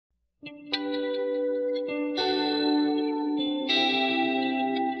An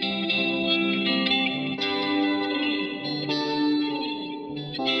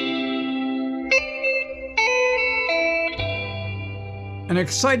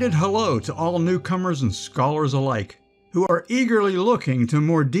excited hello to all newcomers and scholars alike who are eagerly looking to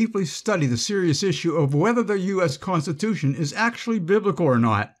more deeply study the serious issue of whether the U.S. Constitution is actually biblical or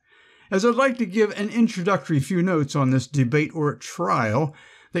not, as I'd like to give an introductory few notes on this debate or trial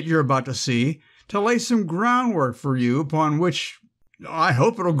that you're about to see to lay some groundwork for you upon which I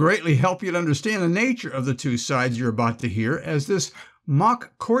hope it'll greatly help you to understand the nature of the two sides you're about to hear as this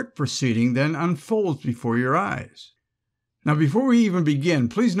mock court proceeding then unfolds before your eyes. Now, before we even begin,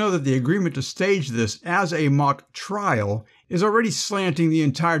 please know that the agreement to stage this as a mock trial is already slanting the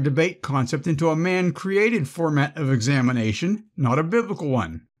entire debate concept into a man-created format of examination, not a biblical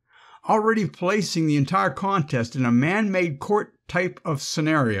one, already placing the entire contest in a man-made court type of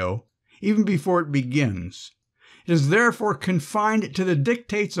scenario even before it begins. It is therefore confined to the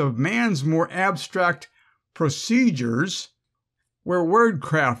dictates of man's more abstract procedures, where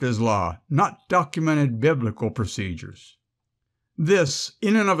wordcraft is law, not documented biblical procedures. This,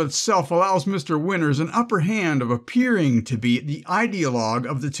 in and of itself, allows Mr. Winters an upper hand of appearing to be the ideologue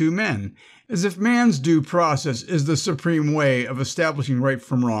of the two men, as if man's due process is the supreme way of establishing right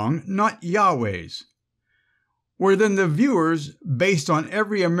from wrong, not Yahweh's. Where then the viewers, based on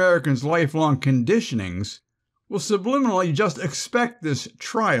every American's lifelong conditionings, will subliminally just expect this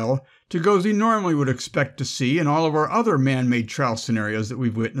trial to go as he normally would expect to see in all of our other man-made trial scenarios that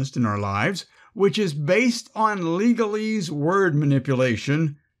we've witnessed in our lives, which is based on legalese word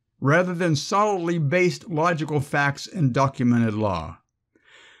manipulation rather than solidly based logical facts and documented law.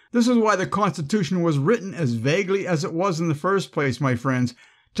 This is why the Constitution was written as vaguely as it was in the first place, my friends,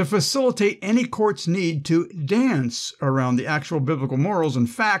 to facilitate any court's need to dance around the actual biblical morals and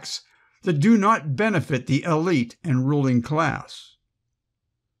facts that do not benefit the elite and ruling class.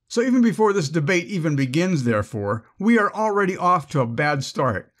 So even before this debate even begins, therefore, we are already off to a bad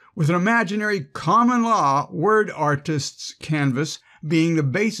start, with an imaginary common law word artist's canvas being the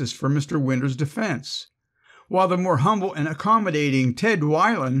basis for Mr. Winters' defense, while the more humble and accommodating Ted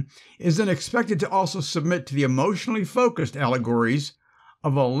Weiland is then expected to also submit to the emotionally focused allegories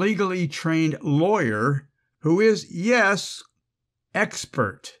of a legally trained lawyer who is, yes,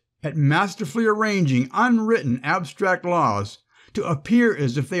 expert at masterfully arranging unwritten abstract laws to appear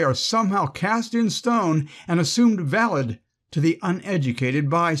as if they are somehow cast in stone and assumed valid to the uneducated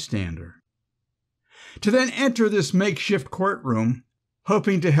bystander. To then enter this makeshift courtroom,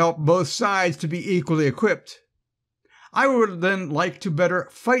 hoping to help both sides to be equally equipped, I would then like to better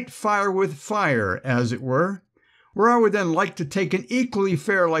fight fire with fire, as it were, where I would then like to take an equally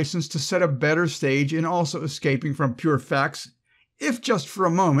fair license to set a better stage in also escaping from pure facts, if just for a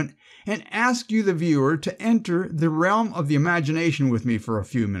moment, and ask you, the viewer, to enter the realm of the imagination with me for a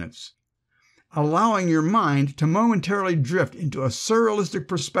few minutes, allowing your mind to momentarily drift into a surrealistic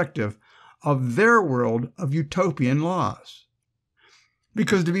perspective of their world of utopian laws.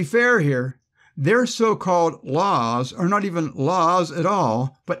 Because to be fair here, their so-called laws are not even laws at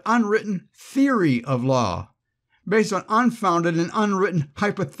all, but unwritten theory of law, based on unfounded and unwritten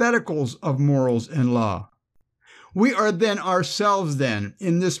hypotheticals of morals and law. We are then ourselves then,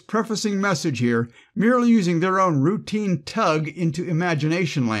 in this prefacing message here, merely using their own routine tug into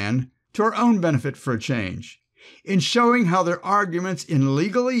imagination land to our own benefit for a change, in showing how their arguments in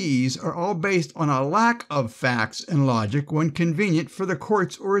legalese are all based on a lack of facts and logic when convenient for the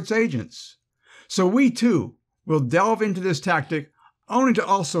courts or its agents. So we, too, will delve into this tactic only to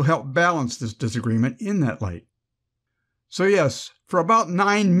also help balance this disagreement in that light. So yes, for about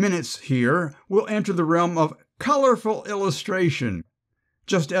 9 minutes here, we'll enter the realm of colorful illustration,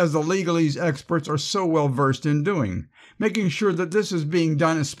 just as the legalese experts are so well versed in doing, making sure that this is being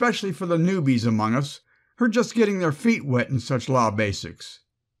done especially for the newbies among us who are just getting their feet wet in such law basics,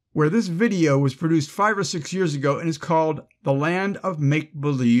 where this video was produced 5 or 6 years ago and is called The Land of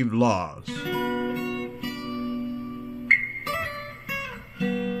Make-Believe Laws.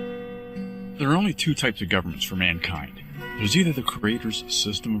 There are only two types of governments for mankind. There's either the Creator's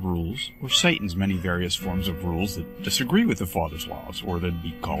system of rules, or Satan's many various forms of rules that disagree with the Father's laws, or they'd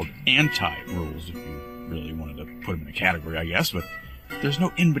be called anti-rules if you really wanted to put them in a category, I guess, but there's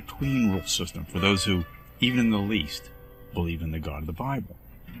no in-between rule system for those who, even in the least, believe in the God of the Bible.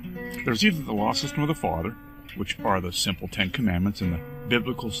 There's either the law system of the Father, which are the simple 10 Commandments and the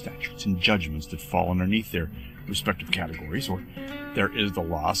biblical statutes and judgments that fall underneath their respective categories, or there is the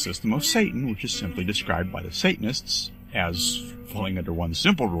law system of Satan, which is simply described by the Satanists as falling under one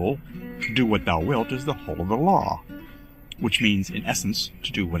simple rule: do what thou wilt is the whole of the law. which means, in essence,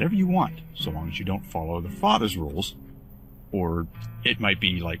 to do whatever you want, so long as you don't follow the Father's rules. Or it might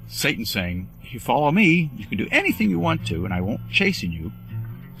be like Satan saying, if you follow me, you can do anything you want to, and I won't chasten you,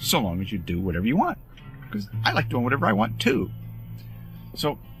 so long as you do whatever you want. Because I like doing whatever I want too.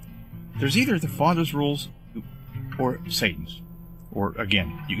 So, there's either the Father's rules or Satan's. Or,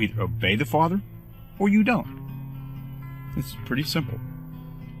 again, you either obey the Father or you don't. It's pretty simple.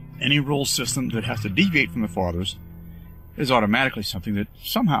 Any rule system that has to deviate from the Father's is automatically something that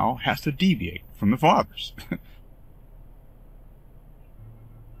somehow has to deviate from the Father's.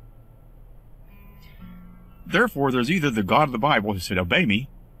 Therefore, there's either the God of the Bible who said, obey me,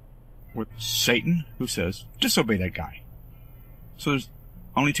 or Satan who says, disobey that guy. So there's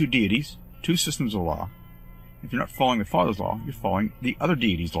only two deities, two systems of law. If you're not following the Father's law, you're following the other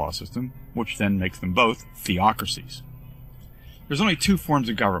deity's law system, which then makes them both theocracies. There's only two forms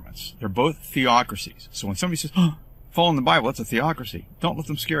of governments. They're both theocracies. So when somebody says, oh, following the Bible, that's a theocracy, don't let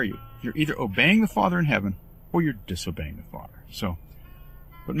them scare you. You're either obeying the Father in heaven, or you're disobeying the Father.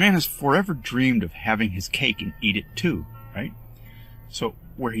 But man has forever dreamed of having his cake and eat it too, right? So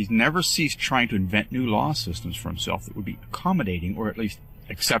where he's never ceased trying to invent new law systems for himself that would be accommodating or at least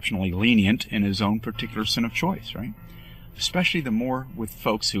exceptionally lenient in his own particular sin of choice, right? Especially the more with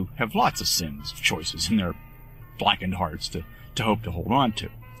folks who have lots of sins of choices in their blackened hearts to hope to hold on to.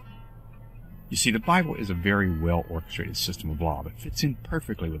 You see, the Bible is a very well-orchestrated system of law that fits in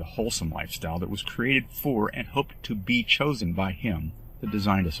perfectly with a wholesome lifestyle that was created for and hoped to be chosen by Him that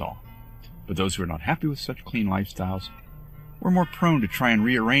designed us all. But those who are not happy with such clean lifestyles were more prone to try and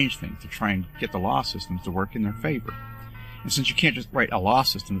rearrange things, to try and get the law systems to work in their favor. And since you can't just write a law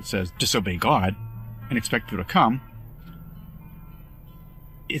system that says, disobey God, and expect people to come,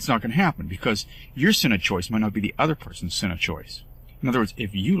 it's not going to happen, because your sin of choice might not be the other person's sin of choice. In other words,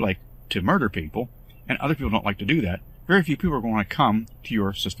 if you like to murder people, and other people don't like to do that, very few people are going to come to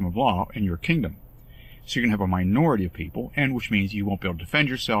your system of law and your kingdom. So you're going to have a minority of people, and which means you won't be able to defend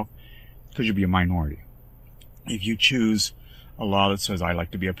yourself, because you'll be a minority. If you choose a law that says, I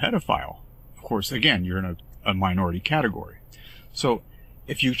like to be a pedophile, of course, again, you're in a minority category. So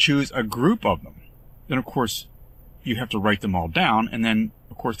if you choose a group of them, then of course you have to write them all down, and then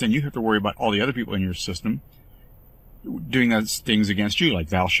of course then you have to worry about all the other people in your system doing those things against you, like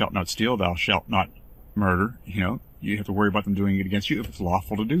thou shalt not steal, thou shalt not murder. You have to worry about them doing it against you if it's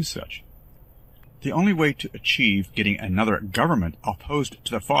lawful to do such. The only way to achieve getting another government opposed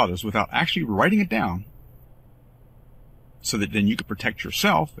to the Father's without actually writing it down, so that then you could protect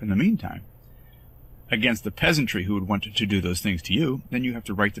yourself in the meantime against the peasantry who would want to do those things to you, then you have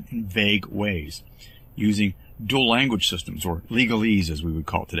to write them in vague ways, using dual language systems, or legalese as we would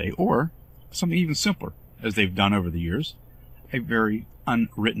call it today, or something even simpler, as they've done over the years, a very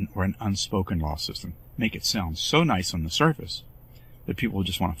unwritten or an unspoken law system. Make it sound so nice on the surface that people will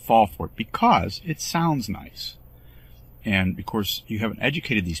just want to fall for it because it sounds nice. And of course, you haven't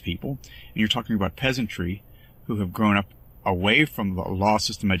educated these people, and you're talking about peasantry who have grown up away from the law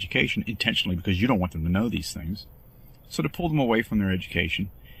system education intentionally because you don't want them to know these things. So to pull them away from their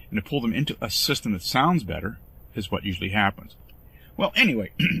education and to pull them into a system that sounds better is what usually happens. Well, anyway,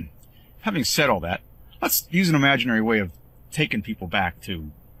 having said all that, let's use an imaginary way of taking people back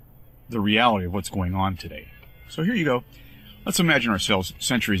to the reality of what's going on today. So here you go. Let's imagine ourselves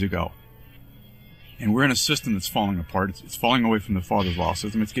centuries ago. And we're in a system that's falling apart. It's falling away from the Father's law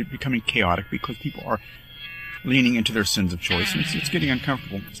system. It's becoming chaotic because people are leaning into their sins of choice, and it's getting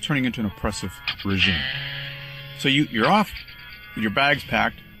uncomfortable. It's turning into an oppressive regime. So you're off with your bags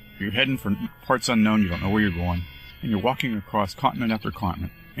packed, you're heading for parts unknown, you don't know where you're going, and you're walking across continent after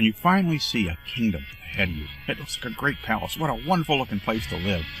continent, and you finally see a kingdom ahead of you. It looks like a great palace. What a wonderful looking place to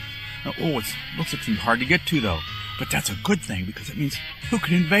live. Now, it looks like it's hard to get to, though. But that's a good thing, because it means who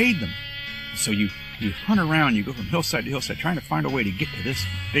can invade them? So you hunt around, you go from hillside to hillside, trying to find a way to get to this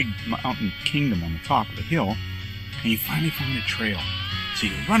big mountain kingdom on the top of the hill, and you finally find a trail. So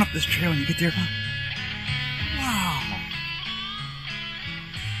you run up this trail and you get there. Wow!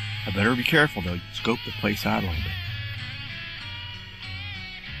 I better be careful, though. Scope the place out a little bit.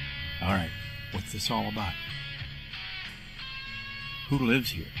 Alright, what's this all about? Who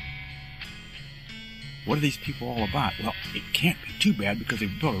lives here? What are these people all about? Well, it can't be too bad because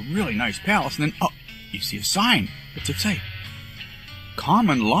they've built a really nice palace, and then, oh, you see a sign. What's it say?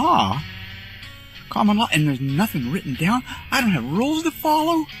 Common law? Common law, and there's nothing written down? I don't have rules to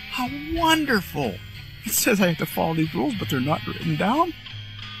follow? How wonderful! It says I have to follow these rules, but they're not written down?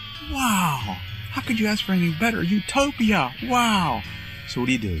 Wow! How could you ask for anything better? Utopia! Wow! So what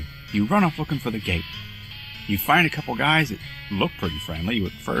do? You run off looking for the gate. You find a couple guys that look pretty friendly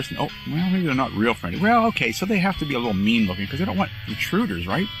at first, and maybe they're not real friendly. Well, okay, so they have to be a little mean-looking because they don't want intruders,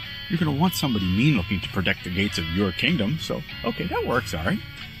 right? You're going to want somebody mean-looking to protect the gates of your kingdom. So, okay, that works, all right.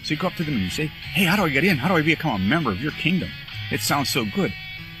 So you go up to them and you say, hey, how do I get in? How do I become a member of your kingdom? It sounds so good.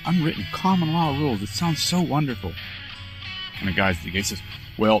 Unwritten common law rules. It sounds so wonderful. And the guy at the gate says,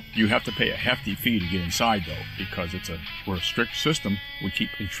 well, you have to pay a hefty fee to get inside, though, because we're a strict system. We keep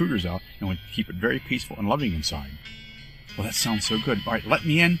intruders out, and we keep it very peaceful and loving inside. Well, that sounds so good. All right, let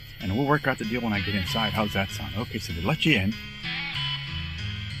me in, and we'll work out the deal when I get inside. How's that sound? Okay, so they let you in.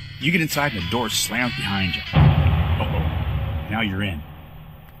 You get inside, and the door slams behind you. Uh-oh. Now you're in.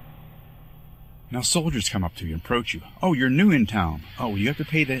 Now soldiers come up to you and approach you. Oh, you're new in town. Oh, well, you have to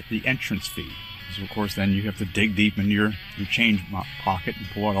pay the entrance fee. So, of course, then you have to dig deep into your change pocket and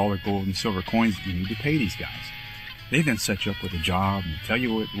pull out all the gold and silver coins that you need to pay these guys. They then set you up with a job and tell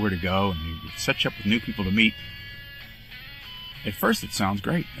you where to go, and they set you up with new people to meet. At first, it sounds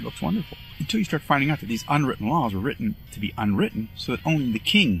great. It looks wonderful. Until you start finding out that these unwritten laws were written to be unwritten so that only the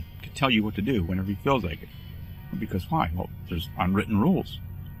king could tell you what to do whenever he feels like it. Because why? Well, there's unwritten rules.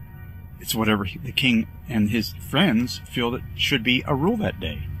 It's whatever the king and his friends feel that should be a rule that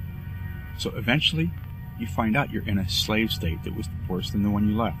day. So eventually, you find out you're in a slave state that was worse than the one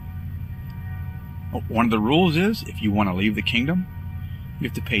you left. One of the rules is, if you want to leave the kingdom, you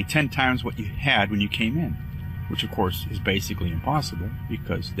have to pay 10 times what you had when you came in, which of course is basically impossible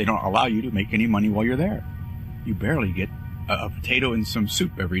because they don't allow you to make any money while you're there. You barely get a potato and some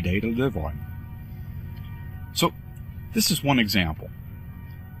soup every day to live on. So this is one example.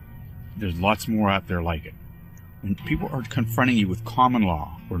 There's lots more out there like it. When people are confronting you with common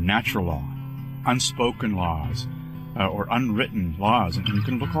law or natural law, unspoken laws, or unwritten laws, and you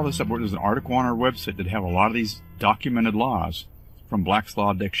can look all this up. There's an article on our website that have a lot of these documented laws from Black's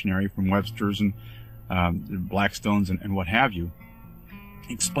Law Dictionary, from Webster's and Blackstone's and what have you,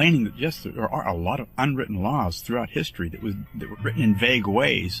 explaining that yes, there are a lot of unwritten laws throughout history that were written in vague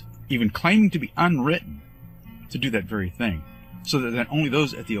ways, even claiming to be unwritten to do that very thing, so that then only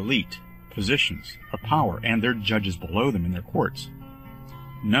those at the elite positions of power and their judges below them in their courts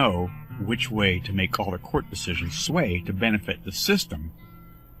know which way to make all the court decisions sway to benefit the system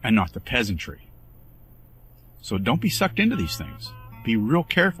and not the peasantry. So don't be sucked into these things. Be real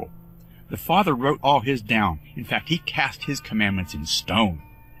careful. The Father wrote all his down. In fact, he cast his commandments in stone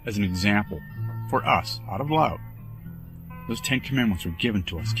as an example for us out of love. Those 10 commandments were given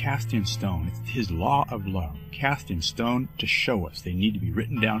to us, cast in stone. It's his law of love, cast in stone to show us. They need to be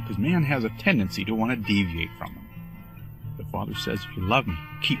written down because man has a tendency to want to deviate from them. The Father says, if you love me,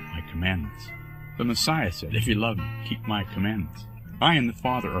 keep my commandments. The Messiah said, if you love me, keep my commandments. I and the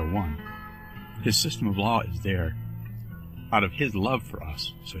Father are one. His system of law is there out of his love for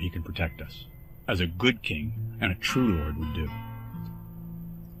us so he can protect us, as a good king and a true Lord would do.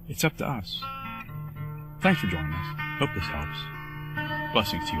 It's up to us. Thanks for joining us. Hope this helps.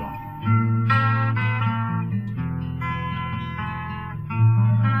 Blessings to you all.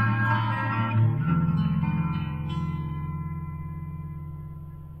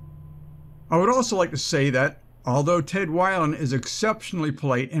 I would also like to say that, although Ted Weiland is exceptionally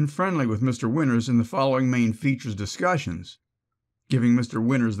polite and friendly with Mr. Winters in the following main features discussions, giving Mr.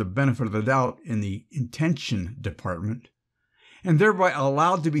 Winters the benefit of the doubt in the intention department, and thereby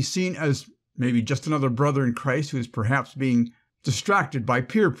allowed to be seen as maybe just another brother in Christ who is perhaps being distracted by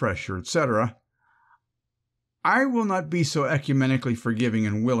peer pressure, etc., I will not be so ecumenically forgiving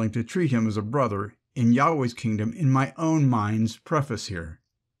and willing to treat him as a brother in Yahweh's kingdom in my own mind's preface here.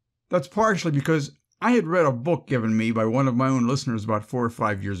 That's partially because I had read a book given me by one of my own listeners about 4 or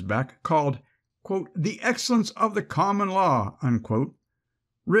 5 years back called, quote, The Excellence of the Common Law, unquote,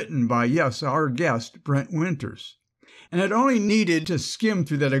 written by, yes, our guest, Brent Winters. And it only needed to skim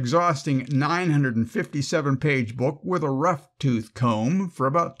through that exhausting 957-page book with a rough-tooth comb for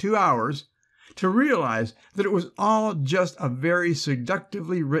about 2 hours to realize that it was all just a very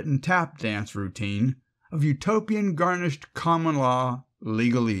seductively written tap dance routine of utopian-garnished common law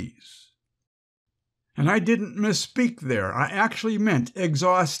legalese. And I didn't misspeak there. I actually meant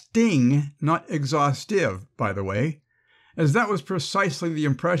exhausting, not exhaustive, by the way, as that was precisely the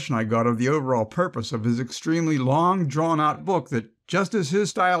impression I got of the overall purpose of his extremely long, drawn-out book that, just as his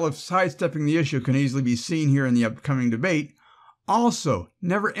style of sidestepping the issue can easily be seen here in the upcoming debate, also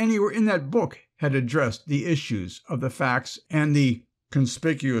never anywhere in that book had addressed the issues of the facts and the,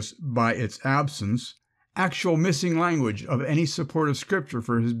 conspicuous by its absence, actual missing language of any support of Scripture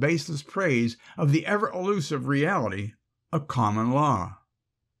for his baseless praise of the ever-elusive reality of common law.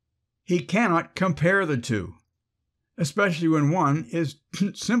 He cannot compare the two, especially when one is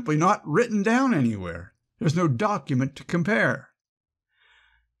simply not written down anywhere, There's no document to compare.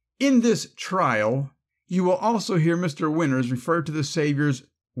 In this trial, you will also hear Mr. Winters refer to the Savior's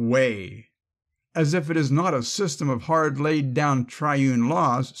way, as if it is not a system of hard laid-down triune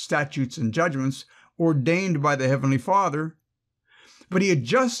laws, statutes, and judgments ordained by the Heavenly Father, but he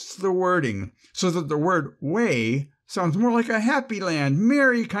adjusts the wording so that the word way sounds more like a happy land,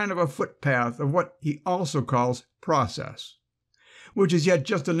 merry kind of a footpath of what he also calls process, which is yet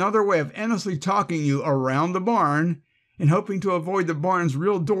just another way of endlessly talking you around the barn and hoping to avoid the barn's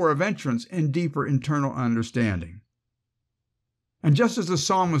real door of entrance and deeper internal understanding. And just as the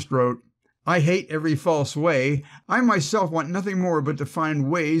psalmist wrote, "I hate every false way," I myself want nothing more but to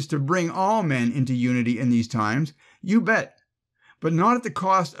find ways to bring all men into unity in these times, you bet, but not at the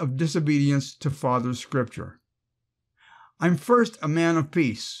cost of disobedience to Father's Scripture. I'm first a man of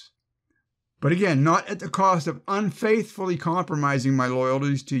peace, but again, not at the cost of unfaithfully compromising my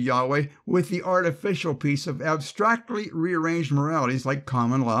loyalties to Yahweh with the artificial peace of abstractly rearranged moralities like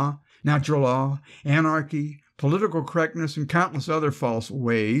common law, natural law, anarchy, political correctness, and countless other false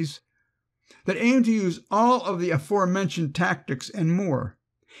ways that aim to use all of the aforementioned tactics and more.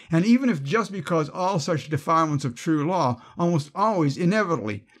 And even if just because all such defilements of true law almost always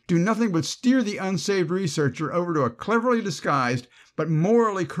inevitably do nothing but steer the unsaved researcher over to a cleverly disguised but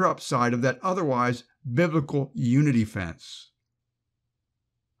morally corrupt side of that otherwise biblical unity fence.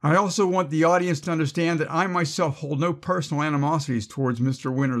 I also want the audience to understand that I myself hold no personal animosities towards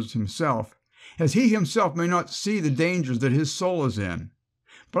Mr. Winters himself, as he himself may not see the dangers that his soul is in.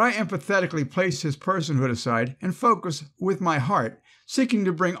 But I empathetically place his personhood aside and focus with my heart, seeking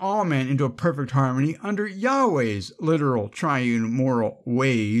to bring all men into a perfect harmony under Yahweh's literal triune moral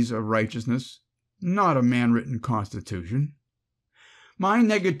ways of righteousness, not a man-written constitution. My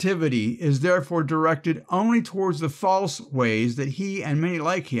negativity is therefore directed only towards the false ways that he and many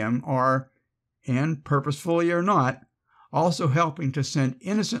like him are, and purposefully or not, also helping to send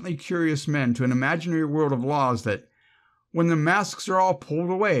innocently curious men to an imaginary world of laws that, when the masks are all pulled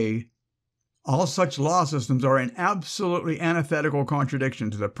away, all such law systems are in absolutely antithetical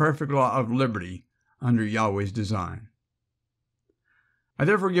contradiction to the perfect law of liberty under Yahweh's design. I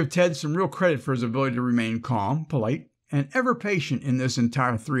therefore give Ted some real credit for his ability to remain calm, polite, and ever patient in this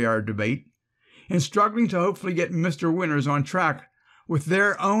entire 3-hour debate, and struggling to hopefully get Mr. Winters on track with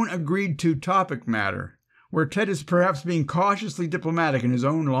their own agreed-to topic matter, where Ted is perhaps being cautiously diplomatic in his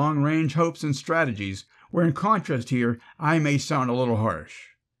own long-range hopes and strategies, where in contrast here, I may sound a little harsh.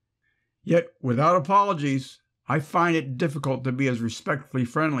 Yet, without apologies, I find it difficult to be as respectfully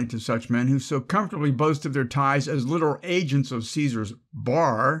friendly to such men who so comfortably boast of their ties as literal agents of Caesar's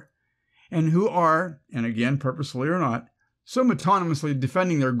bar, and who are, and again purposefully or not, so metonymously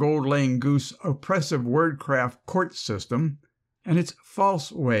defending their gold-laying goose oppressive wordcraft court system and its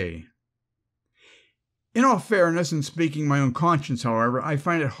false way. In all fairness and speaking my own conscience, however, I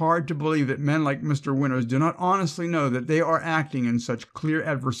find it hard to believe that men like Mr. Winters do not honestly know that they are acting in such clear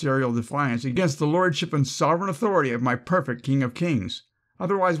adversarial defiance against the lordship and sovereign authority of my perfect King of Kings.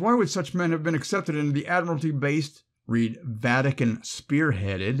 Otherwise, why would such men have been accepted into the admiralty-based, read Vatican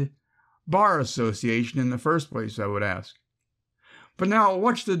spearheaded, bar association in the first place, I would ask. But now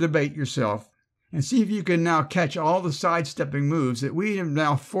watch the debate yourself, and see if you can now catch all the sidestepping moves that we have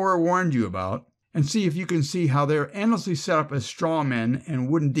now forewarned you about, and see if you can see how they're endlessly set up as straw men and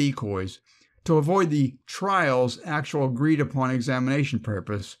wooden decoys to avoid the trial's actual agreed-upon examination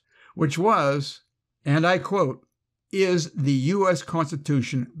purpose, which was, and I quote, "Is the U.S.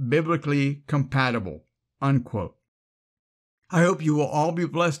 Constitution biblically compatible?" unquote. I hope you will all be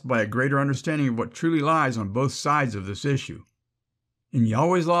blessed by a greater understanding of what truly lies on both sides of this issue. In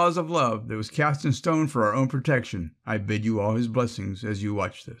Yahweh's laws of love that was cast in stone for our own protection, I bid you all his blessings as you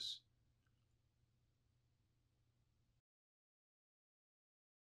watch this.